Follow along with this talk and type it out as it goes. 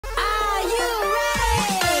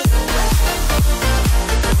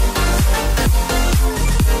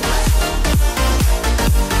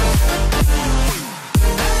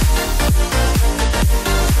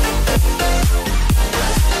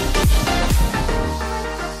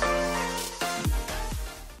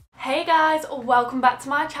guys, welcome back to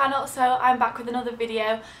my channel. So I'm back with another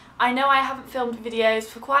video. I know I haven't filmed videos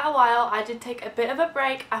for quite a while. I did take a bit of a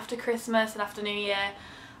break after Christmas and after New Year.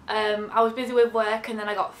 I was busy with work and then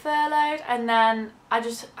I got furloughed, and then I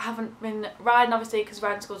just haven't been riding, obviously, because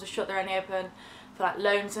riding schools are shut. They're only open for like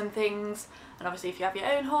loans and things, and obviously if you have your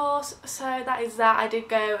own horse. So that is that. I did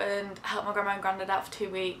go and help my grandma and granddad out for 2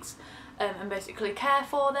 weeks. And basically care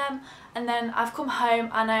for them, and then I've come home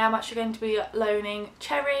and I am actually going to be loaning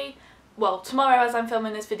Cherry. Well, tomorrow as I'm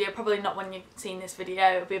filming this video, probably not when you've seen this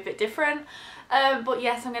video, it'll be a bit different, but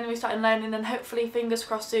yes, I'm going to be starting loaning, and hopefully, fingers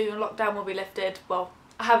crossed, soon lockdown will be lifted. Well,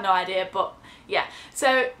 I have no idea, but yeah.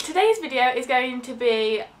 So today's video is going to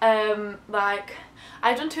be like,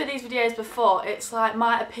 I've done 2 of these videos before. It's like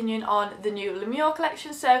my opinion on the new Lemieux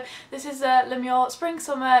collection. So this is a Lemieux Spring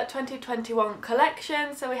Summer 2021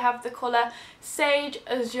 collection. So we have the colour Sage,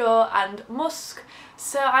 Azure and Musk.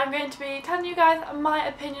 So I'm going to be telling you guys my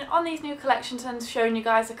opinion on these new collections and showing you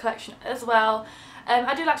guys the collection as well.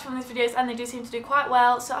 I do like to film these videos and they do seem to do quite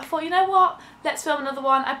well, so I thought, you know what, let's film another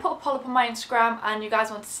one. I put a poll up on my Instagram and you guys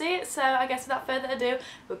want to see it, so I guess without further ado,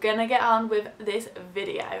 we're gonna get on with this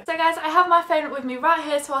video. So guys, I have my phone with me right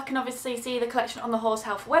here so I can obviously see the collection on the Horse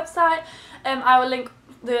Health website. I will link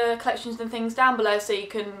the collections and things down below so you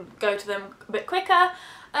can go to them a bit quicker.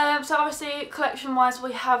 So obviously collection wise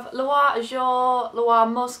we have Loire Azure, Loire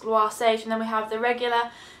Musk, Loire Sage, and then we have the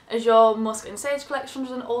regular Azure, Musk and Sage collections,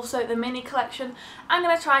 and also the mini collection. I'm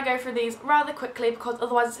going to try and go through these rather quickly because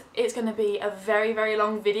otherwise it's going to be a very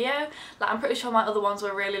long video. Like, I'm pretty sure my other ones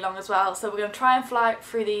were really long as well, so we're going to try and fly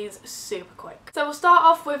through these super quick. So we'll start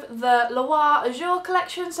off with the Loire Azure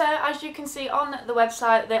collection. So as you can see on the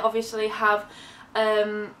website, they obviously have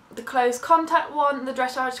the close contact one, the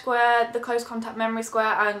dressage square, the close contact memory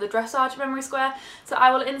square and the dressage memory square. So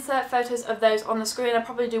I will insert photos of those on the screen. I'll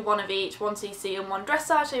probably do one of each, one CC and one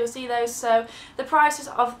dressage, so you'll see those. So the prices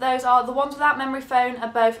of those are, the ones without memory foam are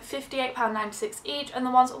both £58.96 each, and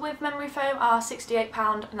the ones with memory foam are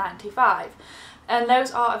 £68.95. And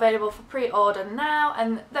those are available for pre-order now,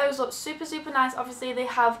 and those look super nice. Obviously they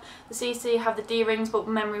have the CC, have the D-rings, but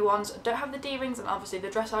memory ones don't have the D-rings, and obviously the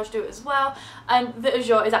dressage do it as well. And the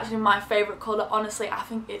Azure is actually my favourite colour. Honestly, I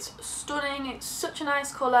think it's stunning. It's such a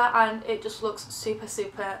nice colour and it just looks super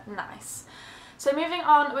nice. So moving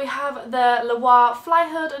on, we have the Loire fly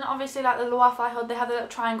hood, and obviously like the Loire fly hood, they have the little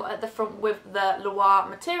triangle at the front with the Loire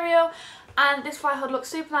material. And this fly hood looks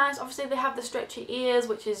super nice. Obviously they have the stretchy ears,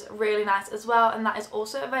 which is really nice as well, and that is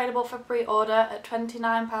also available for pre-order at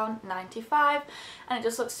 £29.95, and it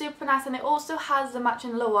just looks super nice. And it also has the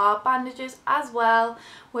matching Loire bandages as well,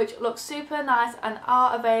 which look super nice and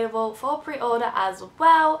are available for pre-order as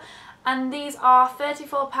well, and these are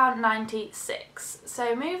 £34.96.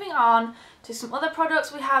 So moving on to some other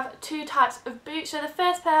products, we have 2 types of boots. So the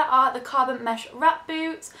first pair are the carbon mesh wrap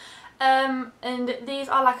boots. And these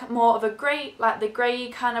are like more of a grey, like the grey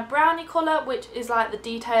kind of browny colour, which is like the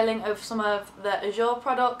detailing of some of the Azure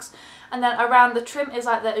products. And then around the trim is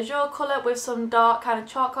like the Azure colour with some dark kind of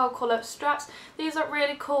charcoal colour straps. These are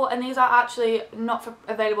really cool, and these are actually not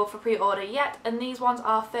available for pre-order yet, and these ones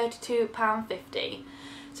are £32.50.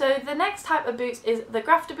 So the next type of boots is the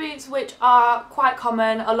grafter boots, which are quite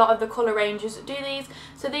common. A lot of the colour ranges do these.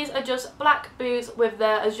 So these are just black boots with the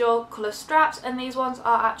Azure colour straps, and these ones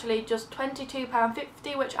are actually just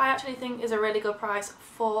 £22.50, which I actually think is a really good price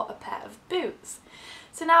for a pair of boots.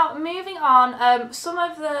 So now moving on, some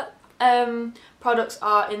of the products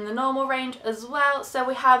are in the normal range as well. So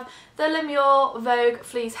we have the Lemieux Vogue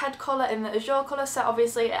fleece head collar in the Azure colour. So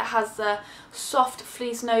obviously it has the soft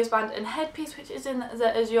fleece noseband and headpiece, which is in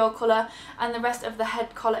the Azure colour, and the rest of the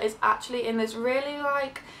head collar is actually in this really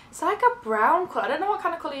like, it's like a brown colour. I don't know what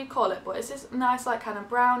kind of colour you call it, but it's this nice like kind of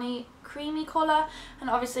browny creamy colour, and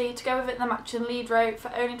obviously to go with it the matching lead rope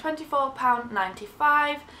for only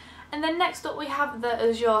 £24.95. And then next up we have the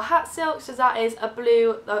Azure hat silk. So that is a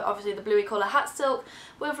blue, obviously the bluey colour hat silk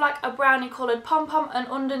with like a browny coloured pom-pom, and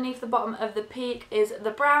underneath the bottom of the peak is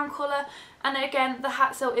the brown colour. And again, the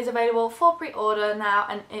hat silk is available for pre-order now,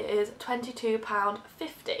 and it is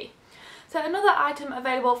 £22.50. So another item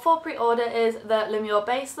available for pre-order is the Lemieux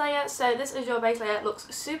base layer. So this Azure base layer looks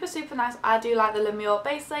super nice. I do like the Lemieux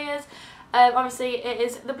base layers. Obviously it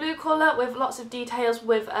is the blue colour with lots of details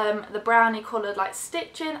with the browny coloured like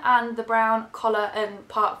stitching and the brown collar and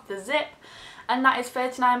part of the zip, and that is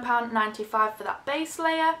 £39.95 for that base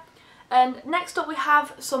layer. And next up we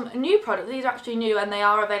have some new products. These are actually new and they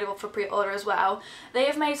are available for pre-order as well. They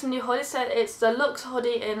have made some new hoodies, so it's the Luxe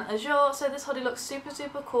hoodie in Azure. So this hoodie looks super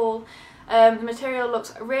cool. The material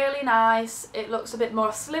looks really nice. It looks a bit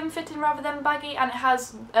more slim fitting rather than baggy, and it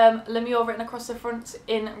has Lemieux written across the front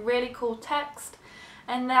in really cool text.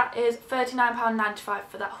 And that is £39.95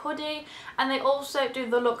 for that hoodie. And they also do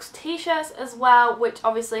the Luxe t-shirts as well, which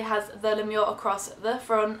obviously has the Lemieux across the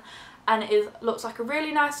front. And it looks like a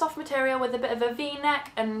really nice soft material with a bit of a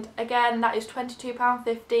V-neck, and again that is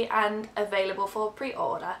 £22.50 and available for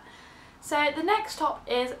pre-order. So the next top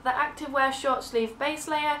is the activewear short sleeve base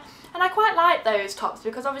layer, and I quite like those tops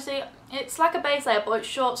because obviously it's like a base layer but it's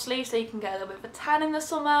short sleeve, so you can get a little bit of a tan in the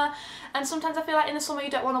summer, and sometimes I feel like in the summer you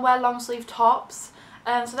don't want to wear long sleeve tops.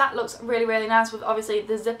 So that looks really nice with obviously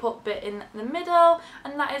the zip up bit in the middle,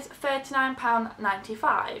 and that is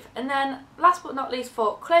 £39.95. And then last but not least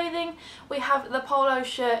for clothing, we have the polo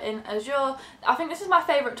shirt in Azure. I think this is my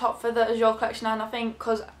favourite top for the Azure collection, and I think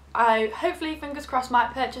because I hopefully, fingers crossed,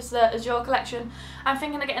 might purchase the Azure collection, I'm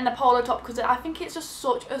thinking of getting the polo top because I think it's just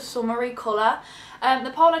such a summery colour.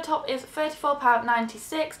 The polo top is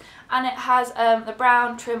 £34.96 and it has the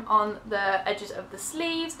brown trim on the edges of the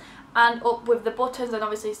sleeves and up with the buttons, and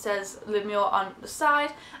obviously says Lemieux on the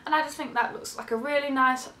side, and I just think that looks like a really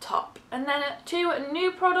nice top. And then two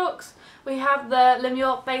new products, we have the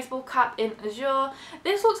Lemieux baseball cap in Azure.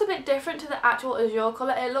 This looks a bit different to the actual Azure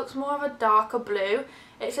colour. It looks more of a darker blue.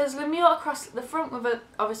 It says Lemieux across the front with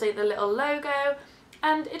obviously the little logo,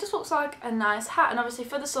 and it just looks like a nice hat. And obviously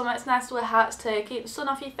for the summer it's nice to wear hats to keep the sun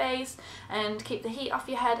off your face and keep the heat off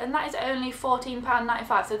your head, and that is only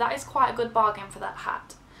 £14.95, so that is quite a good bargain for that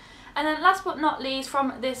hat. And then last but not least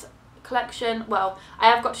from this collection, well, I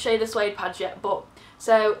have got to show you the suede pads yet, but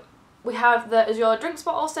so we have the Azure drinks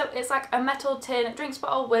bottle. So it's like a metal tin drinks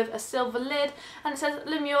bottle with a silver lid, and it says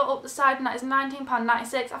Lemieux up the side, and that is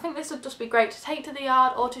 £19.96. I think this would just be great to take to the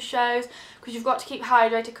yard or to shows, because you've got to keep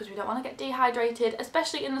hydrated because we don't want to get dehydrated,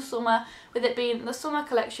 especially in the summer. With it being the summer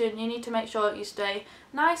collection, you need to make sure you stay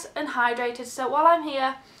nice and hydrated. So while I'm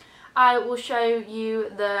here, I will show you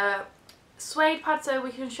the suede pads so we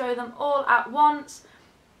can show them all at once.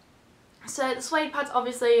 So the suede pads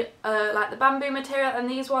obviously like the bamboo material, and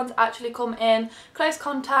these ones actually come in close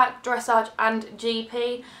contact, dressage and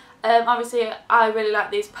GP. Obviously I really like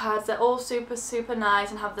these pads. They're all super nice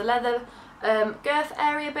and have the leather girth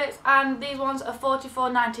area bits, and these ones are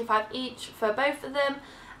 £44.95 each for both of them.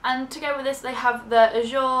 And to go with this they have the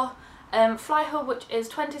Azure fly hood, which is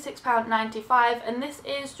 £26.95, and this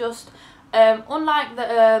is just unlike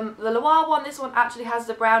the Loire one, this one actually has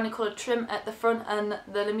the brownie coloured trim at the front and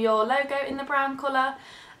the Lemieux logo in the brown colour.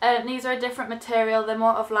 These are a different material. They're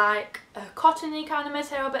more of like a cottony kind of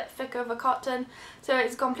material, a bit thicker of a cotton, so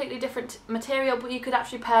it's a completely different material, but you could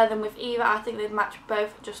actually pair them with either. I think they'd match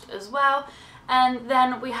both just as well. And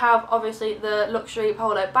then we have obviously the luxury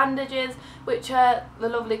polo bandages, which are the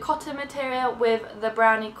lovely cotton material with the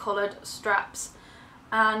brownie coloured straps.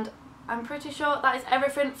 And I'm pretty sure that is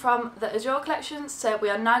everything from the Azure collection, so we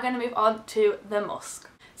are now going to move on to the musk.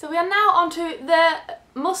 So we are now on to the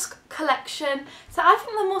musk collection. So I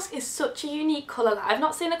think the musk is such a unique colour. I've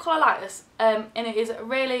not seen a colour like this, and it is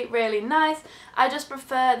really nice. I just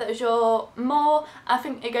prefer the Azure more. I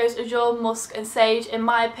think it goes Azure, musk and sage. In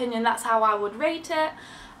my opinion, that's how I would rate it.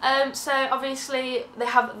 So obviously they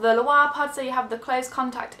have the Loire pad, so you have the close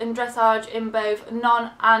contact and dressage in both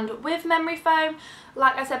non and with memory foam.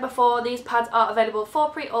 Like I said before, these pads are available for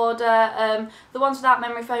pre-order. The ones without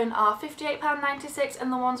memory foam are £58.96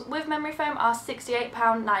 and the ones with memory foam are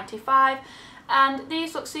 £68.95. And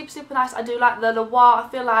these look super nice. I do like the Loire. I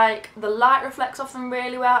feel like the light reflects off them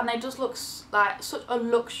really well, and they just look like such a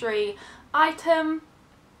luxury item.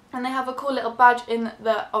 And they have a cool little badge in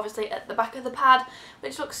the, obviously at the back of the pad,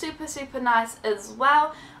 which looks super nice as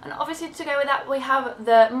well. And obviously to go with that we have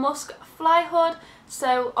the musk fly hood.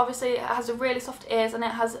 So obviously it has a really soft ears and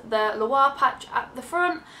it has the Loire patch at the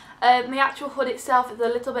front. The actual hood itself is a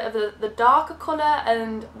little bit of the darker colour,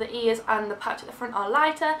 and the ears and the patch at the front are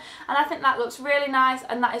lighter, and I think that looks really nice,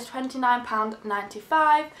 and that is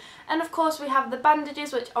 £29.95. And of course we have the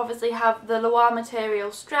bandages, which obviously have the Loire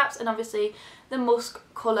material straps and obviously the musk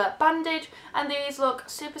colour bandage, and these look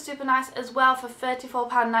super nice as well for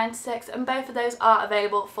 £34.96, and both of those are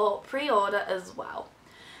available for pre-order as well.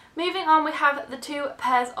 Moving on, we have the two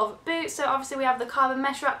pairs of boots. So obviously we have the carbon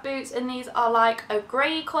mesh wrap boots, and these are like a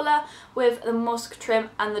grey colour with the musk trim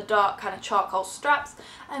and the dark kind of charcoal straps.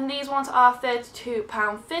 And these ones are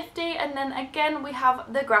 £32.50. And then again we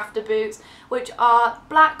have the grafter boots, which are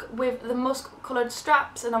black with the musk coloured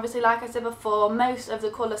straps. And obviously, like I said before, most of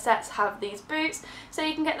the colour sets have these boots, so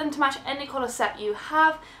you can get them to match any colour set you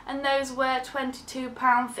have, and those were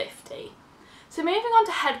 £22.50. So moving on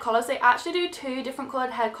to head collars, they actually do two different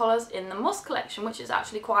coloured head collars in the musk collection, which is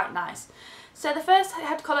actually quite nice. So the first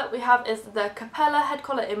head collar we have is the Capella head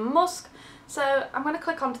collar in musk. So I'm going to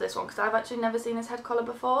click onto this one because I've actually never seen this head collar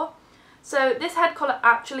before. So this head collar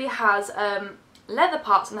actually has leather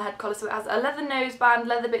parts on the head collar, so it has a leather noseband,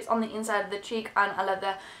 leather bits on the inside of the cheek, and a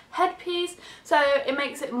leather headpiece. So it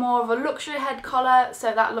makes it more of a luxury head collar,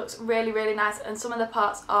 so that looks really, really nice, and some of the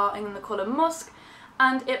parts are in the colour musk.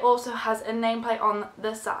 And it also has a nameplate on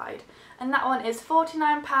the side, and that one is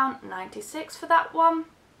 £49.96 for that one.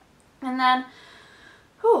 And then,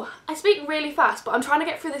 I speak really fast, but I'm trying to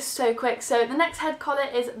get through this so quick. So the next head collar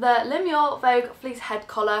is the Lemieux Vogue fleece head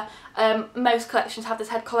collar. Most collections have this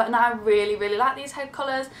head collar, and I really, really like these head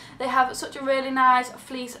collars. They have such a really nice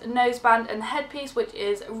fleece noseband and headpiece, which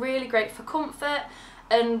is really great for comfort.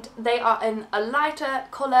 And they are in a lighter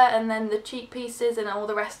colour, and then the cheek pieces and all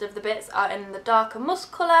the rest of the bits are in the darker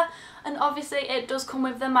musk colour. And obviously it does come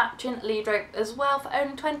with the matching lead rope as well for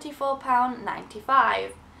only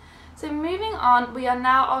 £24.95. So moving on, we are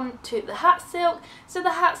now on to the hat silk. So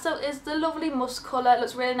the hat silk is the lovely musk colour. It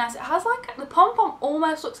looks really nice. It has like, the pom-pom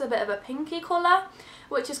almost looks a bit of a pinky colour,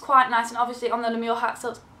 which is quite nice. And obviously on the Lemieux hat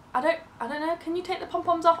silk, I don't know, can you take the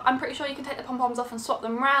pom-poms off? I'm pretty sure you can take the pom-poms off and swap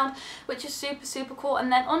them around, which is super, super cool.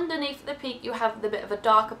 And then underneath the peak you have the bit of a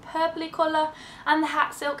darker purpley colour, and the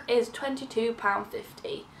hat silk is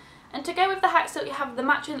 £22.50. And to go with the hat silk you have the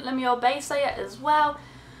matching Lemieux base layer as well,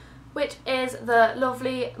 which is the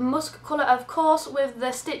lovely musk colour, of course, with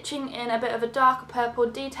the stitching in a bit of a darker purple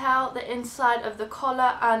detail. The inside of the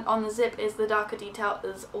collar and on the zip is the darker detail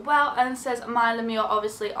as well, and it says My Lemieux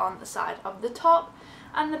obviously on the side of the top.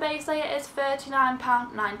 And the base layer is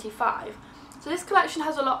 £39.95. So this collection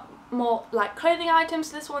has a lot more like clothing items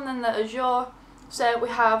to this one than the Azure. So we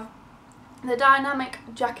have the dynamic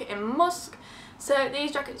jacket in musk. So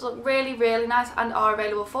these jackets look really, really nice and are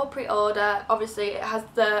available for pre-order. Obviously it has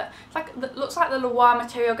looks like the Loire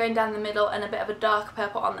material going down the middle and a bit of a dark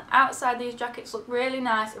purple on the outside. These jackets look really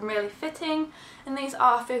nice and really fitting, and these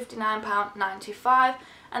are £59.95.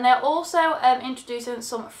 And they're also introducing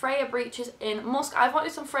some Freya breeches in musk. I've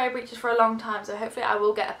wanted some Freya breeches for a long time, so hopefully I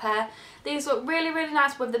will get a pair. These look really, really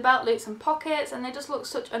nice with the belt loops and pockets, and they just look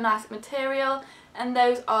such a nice material, and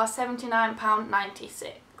those are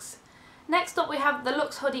 £79.96. Next up we have the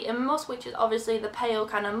Luxe hoodie in musk, which is obviously the pale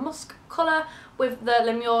kind of musk colour with the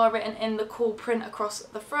Lemieux written in the cool print across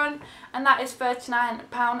the front, and that is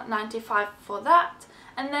 £39.95 for that.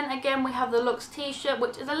 And then again we have the Luxe t-shirt,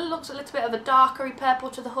 which looks a little bit of a darkery purple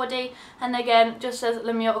to the hoodie, and again just says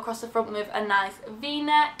Lemieux across the front with a nice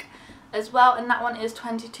v-neck as well, and that one is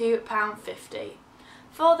 £22.50.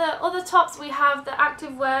 For the other tops we have the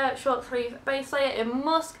activewear short sleeve base layer in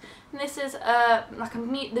musk, and this is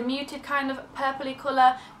the muted kind of purpley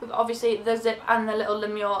colour with obviously the zip and the little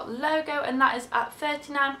Lemieux logo, and that is at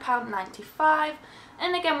 £39.95.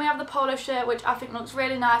 And again we have the polo shirt, which I think looks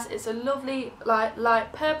really nice. It's a lovely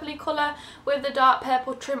light purpley colour with the dark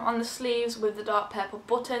purple trim on the sleeves with the dark purple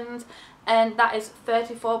buttons, and that is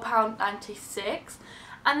 £34.96.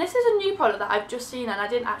 And this is a new product that I've just seen and I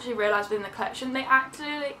didn't actually realise within the collection. They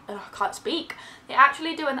actually, I can't speak, they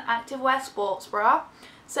actually do an activewear sports bra.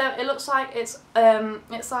 So it looks like it's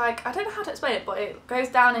like, I don't know how to explain it, but it goes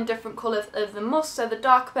down in different colours of the musk, so the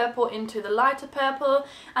dark purple into the lighter purple,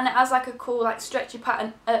 and it has like a cool like stretchy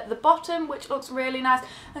pattern at the bottom, which looks really nice.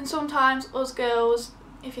 And sometimes us girls,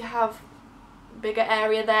 if you have a bigger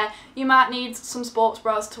area there, you might need some sports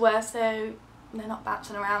bras to wear, so they're not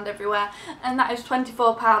bouncing around everywhere, and that is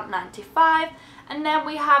 £24.95. And then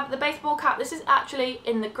we have the baseball cap. This is actually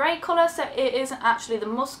in the grey colour, so it isn't actually the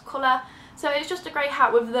musk colour. So it's just a grey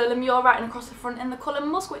hat with the Lemieux writing across the front in the colour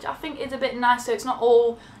musk, which I think is a bit nice, so it's not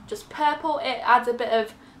all just purple, it adds a bit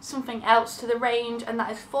of something else to the range, and that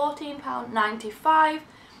is £14.95.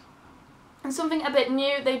 And something a bit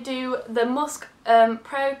new, they do the musk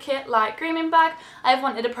pro kit like grooming bag. I've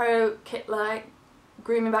wanted a pro kit like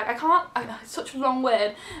grooming bag. It's such a long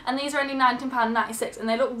word, and these are only £19.96, and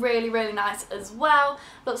they look really, really nice as well.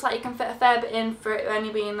 Looks like you can fit a fair bit in for it only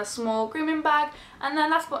being a small grooming bag, And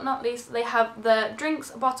then last but not least, they have the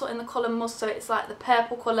drinks bottle in the colour musk, so it's like the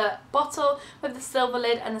purple colour bottle with the silver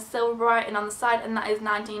lid and the silver writing on the side, and that is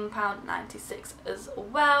 £19.96 as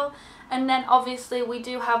well. And then obviously we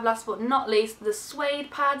do have, last but not least, the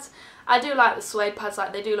suede pads. I do like the suede pads,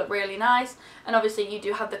 like they do look really nice. And obviously you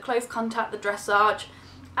do have the close contact, the dressage,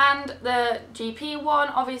 and the GP one,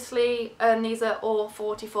 obviously, and these are all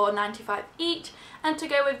 £44.95 each. And to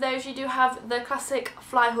go with those, you do have the classic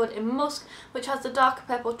fly hood in musk, which has the darker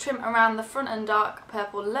purple trim around the front and dark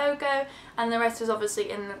purple logo, and the rest is obviously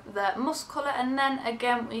in the musk colour. And then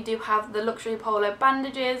again we do have the luxury polo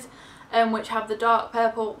bandages, which have the dark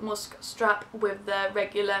purple musk strap with the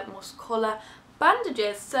regular musk colour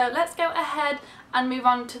bandages. So let's go ahead and move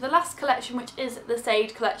on to the last collection, which is the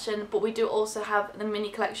Sage collection, but we do also have the mini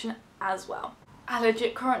collection as well. I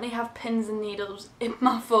legit currently have pins and needles in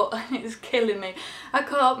my foot and it's killing me. I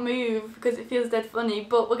can't move because it feels dead funny,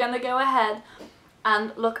 but we're going to go ahead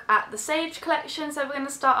and look at the Sage collection. So we're going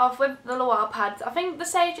to start off with the Loire pads. I think the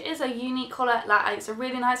Sage is a unique colour, like it's a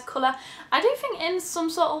really nice colour. I do think in some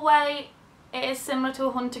sort of way it is similar to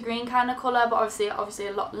a hunter green kind of colour, but obviously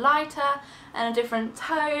a lot lighter and a different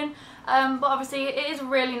tone. But obviously it is a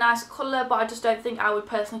really nice colour, but I just don't think I would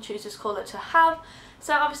personally choose this colour to have.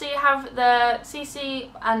 So obviously you have the CC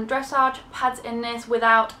and dressage pads in this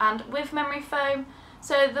without and with memory foam.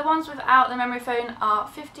 So the ones without the memory foam are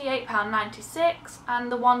 £58.96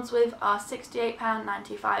 and the ones with are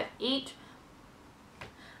 £68.95 each.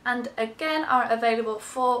 And again are available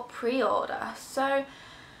for pre-order. So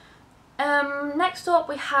next up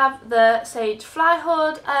we have the Sage fly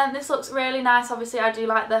hood. This looks really nice. Obviously I do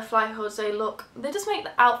like the fly hoods, they just make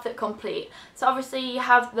the outfit complete. So obviously you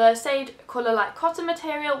have the Sage colour like cotton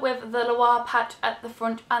material with the Loire patch at the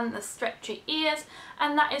front and the stretchy ears,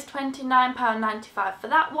 and that is £29.95 for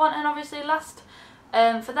that one. And obviously last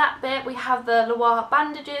for that bit we have the Loire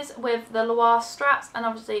bandages with the Loire straps, and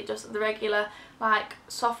obviously just the regular like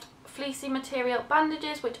soft fleecy material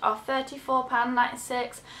bandages, which are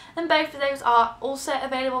 £34.96, and both of those are also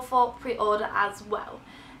available for pre-order as well.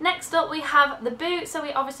 Next up we have the boots. So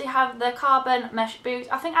we obviously have the carbon mesh boots.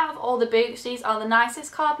 I think out of all the boots these are the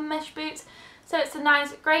nicest carbon mesh boots. So it's a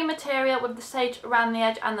nice grey material with the sage around the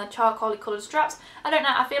edge and the charcoal coloured straps. I don't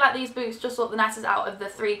know, I feel like these boots just look the nicest out of the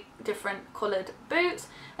three different coloured boots,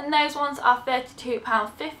 and those ones are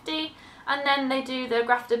 £32.50. And then they do the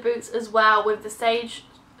grafted boots as well with the sage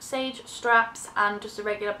straps and just a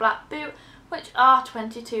regular black boot, which are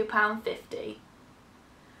 £22.50.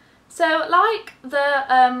 So like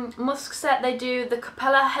the musk set, they do the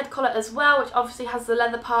Capella head collar as well, which obviously has the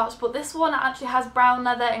leather parts, but this one actually has brown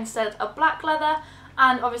leather instead of black leather,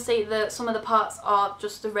 and obviously some of the parts are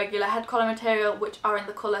just the regular head collar material, which are in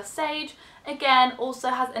the colour sage. Again, also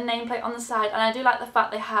has a nameplate on the side, and I do like the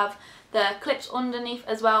fact they have the clips underneath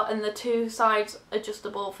as well, and the two sides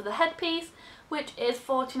adjustable for the headpiece, which is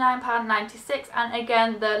 £49.96. And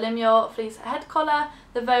again, the Lemieux fleece head collar,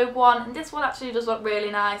 the Vogue one, and this one actually does look really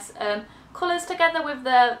nice. Colours together with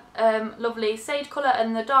the lovely sage colour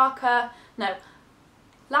and the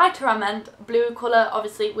lighter blue colour,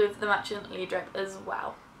 obviously with the matching lead drip as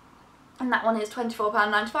well. And that one is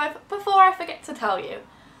 £24.95. Before I forget to tell you,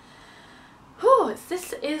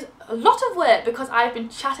 this is a lot of work because I've been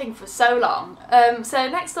chatting for so long. So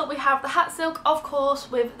next up we have the hat silk, of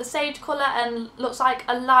course, with the sage colour and looks like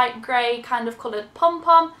a light grey kind of coloured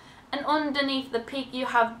pom-pom. And underneath the peak you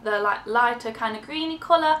have the lighter kind of greeny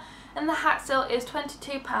colour, and the hat silk is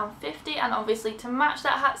 £22.50. And obviously to match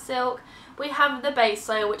that hat silk we have the base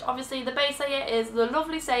layer, which obviously the base layer is the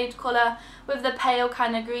lovely sage colour with the pale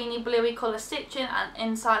kind of greeny bluey colour stitching and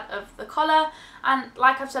inside of the collar. And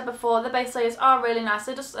like I've said before, the base layers are really nice.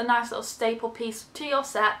 They're just a nice little staple piece to your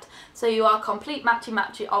set, so you are complete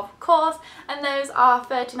matchy of course, and those are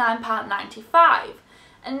 £39.95.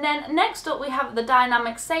 And then next up we have the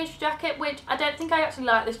dynamic sage jacket, which I don't think I actually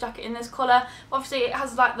like this jacket in this colour. Obviously it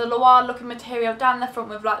has like the Loire looking material down the front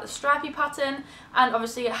with like the stripy pattern, and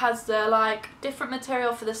obviously it has the different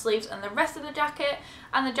material for the sleeves and the rest of the jacket,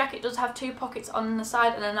 and the jacket does have two pockets on the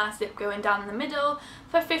side and a nice zip going down the middle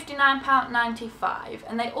for £59.95.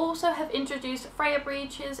 And they also have introduced Freya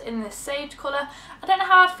breeches in this sage colour. I don't know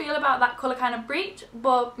how I'd feel about that colour kind of breech,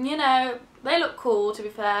 but you know, they look cool to be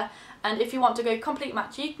fair. And if you want to go complete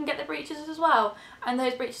match, you can get the breeches as well, and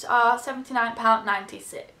those breeches are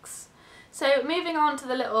 £79.96. So moving on to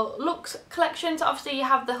the little looks collection, so obviously you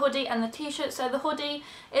have the hoodie and the t-shirt. So the hoodie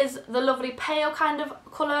is the lovely pale kind of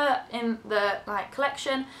colour in the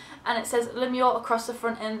collection, and it says Lemieux across the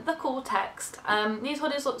front in the cool text. These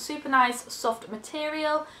hoodies look super nice, soft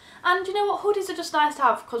material, and you know what, hoodies are just nice to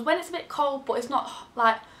have because when it's a bit cold but it's not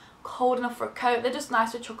cold enough for a coat. They're just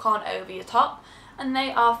nice to chuck on over your top, and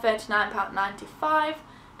they are £39.95.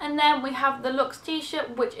 And then we have the Luxe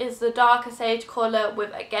t-shirt, which is the darker sage colour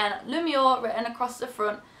with, again, Lemieux written across the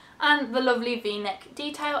front, and the lovely v-neck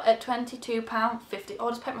detail at £22.50. Oh,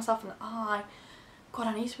 I just poked myself in the eye. God,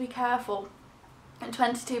 I need to be careful. At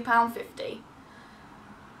 £22.50.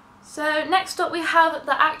 So next up we have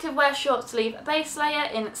the activewear short sleeve base layer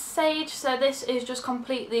in sage. So this is just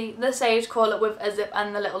completely the sage colour with a zip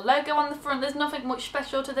and the little logo on the front. There's nothing much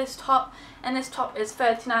special to this top, and this top is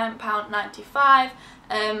 £39.95.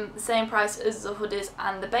 The same price as the hoodies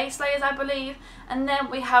and the base layers, I believe. And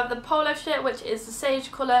then we have the polo shirt, which is the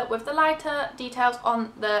sage colour with the lighter details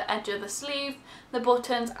on the edge of the sleeve, the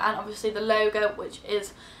buttons, and obviously the logo, which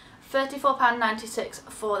is £34.96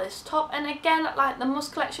 for this top. And again, like the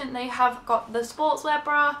Musk collection, they have got the sportswear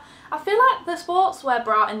bra. I feel like the sportswear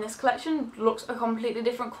bra in this collection looks a completely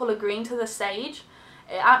different colour green to the sage.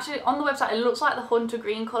 It actually, on the website, it looks like the hunter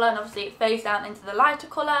green colour, and obviously it fades down into the lighter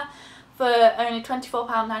colour for only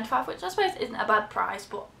 £24.95, which I suppose isn't a bad price,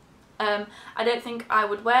 but I don't think I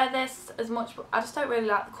would wear this as much, but I just don't really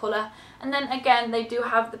like the colour. And then again, they do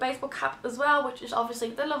have the baseball cap as well, which is obviously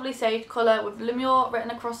the lovely sage colour with Lemieux written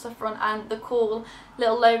across the front and the cool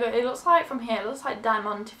little logo. It looks like, from here, it looks like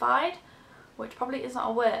diamondified, which probably isn't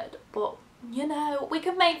a word, but you know, we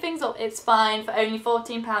can make things up, it's fine, for only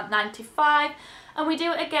 £14.95. And we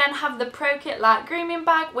do again have the Pro Kit light grooming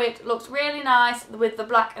bag, which looks really nice with the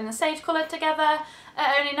black and the sage colour together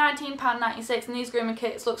at only £19.96. And these grooming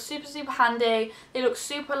kits look super handy. They look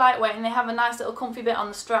super lightweight, and they have a nice little comfy bit on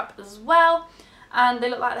the strap as well. And they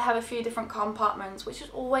look like they have a few different compartments, which is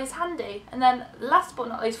always handy. And then last but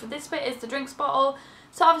not least for this bit is the drinks bottle.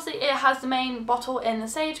 So obviously it has the main bottle in the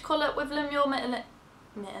sage colour with Lemieux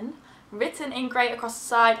written in grey across the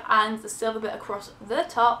side and the silver bit across the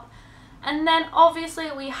top. And then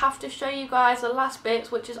obviously we have to show you guys the last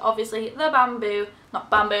bits, which is obviously the bamboo,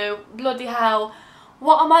 not bamboo, bloody hell,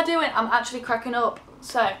 what am I doing? I'm actually cracking up.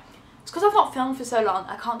 So it's because I've not filmed for so long,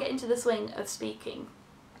 I can't get into the swing of speaking.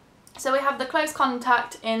 So we have the close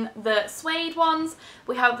contact in the suede ones,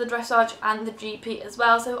 we have the dressage and the GP as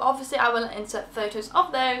well. So obviously I will insert photos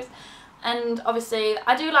of those, and obviously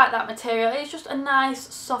I do like that material. It's just a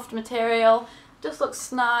nice soft material, just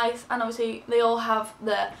looks nice, and obviously they all have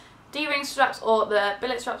the D-ring straps or the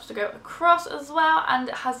billet straps to go across as well, and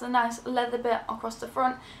it has a nice leather bit across the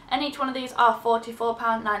front, and each one of these are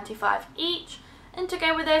 £44.95 each. And to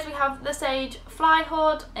go with those we have the sage fly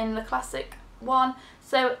hood in the classic one.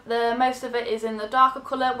 So the most of it is in the darker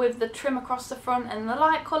colour with the trim across the front in the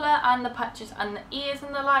light colour, and the patches and the ears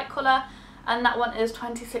in the light colour, and that one is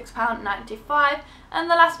 £26.95. And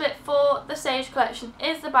the last bit for the sage collection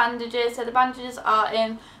is the bandages. So the bandages are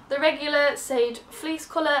in the regular sage fleece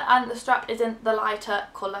colour, and the strap is in the lighter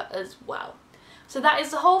colour as well. So that is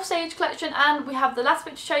the whole sage collection, and we have the last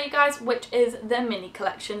bit to show you guys, which is the mini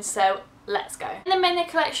collection. So let's go. In the mini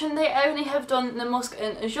collection, they only have done the musk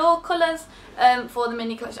and azure colours. For the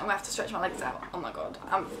mini collection, I'm going to have to stretch my legs out. Oh my god,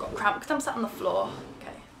 I've got cramp because I'm sat on the floor.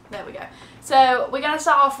 Okay, there we go. So we're going to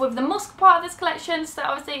start off with the musk part of this collection. So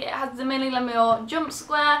obviously it has the mini Lemieux jump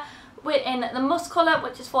square. We're in the musk colour,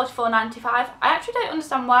 which is £44.95. I actually don't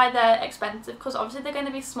understand why they're expensive, because obviously they're going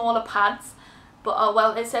to be smaller pads. But oh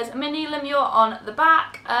well, it says mini Lemieux on the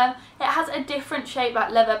back. It has a different shape, like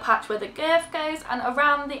leather patch where the girth goes, and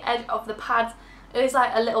around the edge of the pads is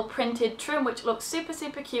like a little printed trim, which looks super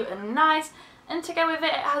cute and nice. And to go with it,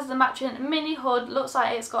 it has the matching mini hood. Looks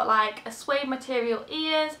like it's got like a suede material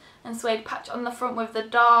ears and suede patch on the front with the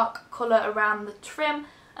dark colour around the trim,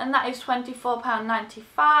 and that is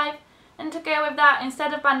 £24.95. And to go with that,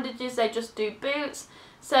 instead of bandages, they just do boots.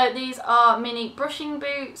 So these are mini brushing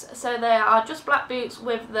boots. So they are just black boots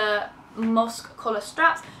with the musk colour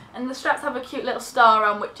straps, and the straps have a cute little star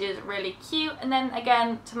on, which is really cute. And then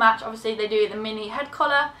again, to match, obviously they do the mini head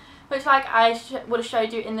collar, which like I would have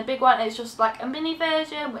showed you in the big one, it's just like a mini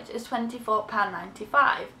version, which is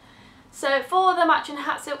 £24.95. So for the matching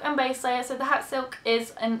hat silk and base layer, so the hat silk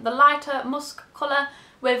is in the lighter musk colour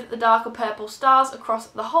with the darker purple stars across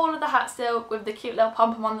the whole of the hat silk with the cute little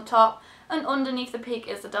pom-pom on the top, and underneath the peak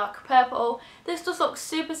is the darker purple. This just looks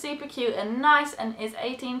super cute and nice, and is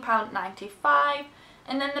 £18.95.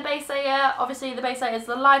 And then the base layer, obviously the base layer is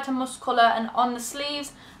the lighter musk colour, and on the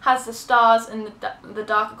sleeves has the stars in the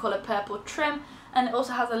darker colour purple trim, and it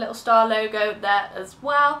also has a little star logo there as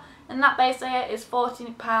well. And that base layer is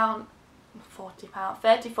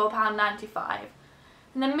 £34.95.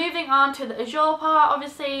 And then moving on to the azure part,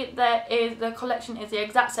 obviously the collection is the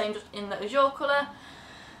exact same, just in the azure colour.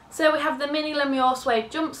 So we have the mini Lemieux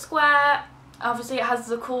suede jump square, Obviously it has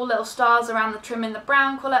the cool little stars around the trim in the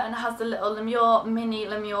brown colour, and it has the little Lemieux, mini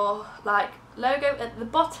Lemieux like logo at the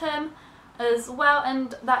bottom as well,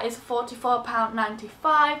 and that is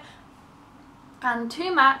 £44.95. And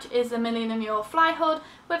to match is the mini Lemieux fly hood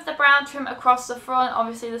with the brown trim across the front,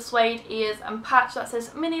 obviously the suede ears and patch that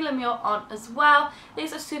says mini Lemieux on as well.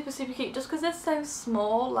 These are super cute just because they're so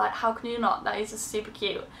small, like how can you not? That is just super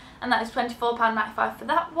cute. And that is £24.95 for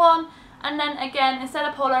that one. And then again, instead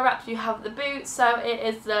of polo wraps you have the boots, so it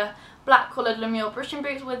is the black coloured Lemieux brushing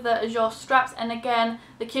boots with the azure straps, and again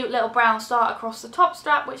the cute little brown star across the top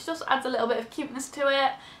strap, which just adds a little bit of cuteness to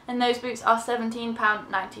it, and those boots are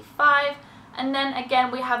 £17.95. And then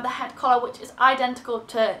again we have the head collar, which is identical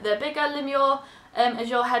to the bigger Lemieux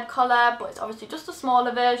azure head collar, but it's obviously just a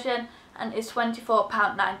smaller version, and is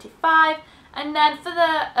 £24.95. And then for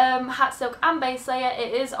the hat silk and base layer,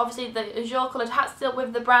 it is obviously the azure coloured hat silk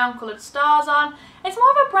with the brown coloured stars on. It's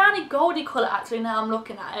more of a browny goldy colour actually now I'm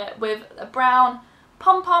looking at it, with a brown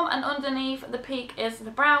pom-pom, and underneath the peak is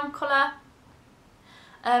the brown colour.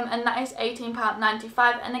 And that is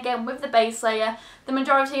 £18.95. And again with the base layer, the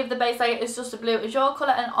majority of the base layer is just a blue azure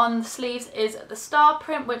colour, and on the sleeves is the star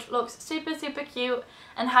print, which looks super cute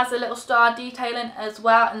and has a little star detailing as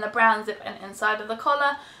well, and the brown zip and inside of the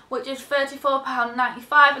collar, which is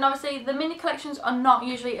 £34.95. And obviously the mini collections are not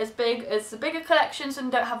usually as big as the bigger collections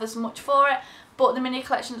and don't have as much for it, but the mini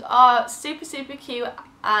collections are super cute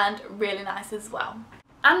and really nice as well.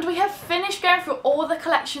 And we have finished going through all the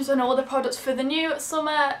collections and all the products for the new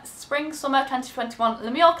spring-summer 2021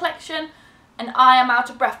 Lemieux collection, and I am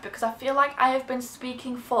out of breath because I feel like I have been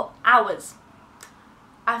speaking for hours.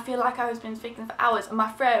 And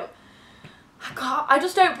my throat, I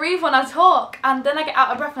just don't breathe when I talk, and then I get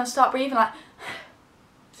out of breath and I start breathing like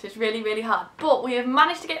this is really hard. But we have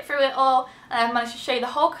managed to get through it all, and I've managed to show you the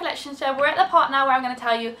whole collection. So we're at the part now where I'm going to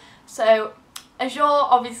tell you. So azure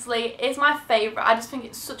obviously is my favourite. I just think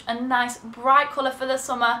it's such a nice bright colour for the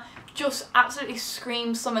summer, just absolutely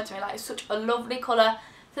screams summer to me, like it's such a lovely colour.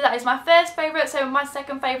 So that is my first favourite. So my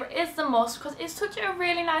second favourite is the musk, because it's such a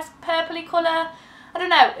really nice purpley colour. I don't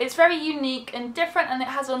know, it's very unique and different, and it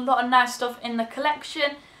has a lot of nice stuff in the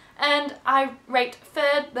collection. And I rate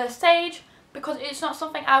third the sage, because it's not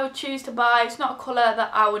something I would choose to buy, it's not a colour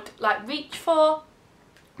that I would like reach for,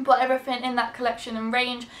 but everything in that collection and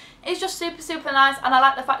range is just super nice. And I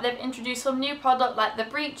like the fact they've introduced some new product like the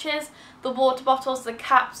breeches, the water bottles, the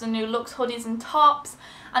caps, the new Luxe hoodies and tops,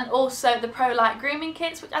 and also the Pro Light grooming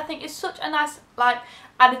kits, which I think is such a nice like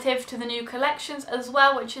additive to the new collections as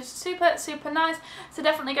well, which is super nice. So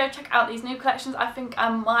definitely go check out these new collections. I think I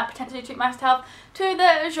might potentially treat myself to the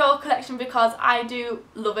azure collection because I do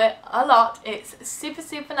love it a lot. It's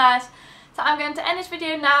super nice. So I'm going to end this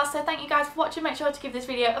video now, so thank you guys for watching. Make sure to give this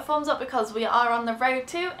video a thumbs up because we are on the road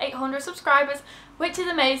to 800 subscribers, which is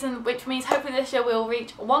amazing, which means hopefully this year we'll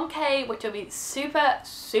reach 1k, which will be super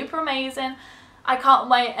amazing. I can't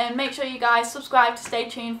wait, and make sure you guys subscribe to stay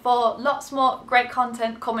tuned for lots more great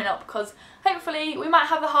content coming up, because hopefully we might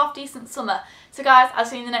have a half decent summer. So guys, I'll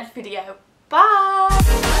see you in the next video. Bye!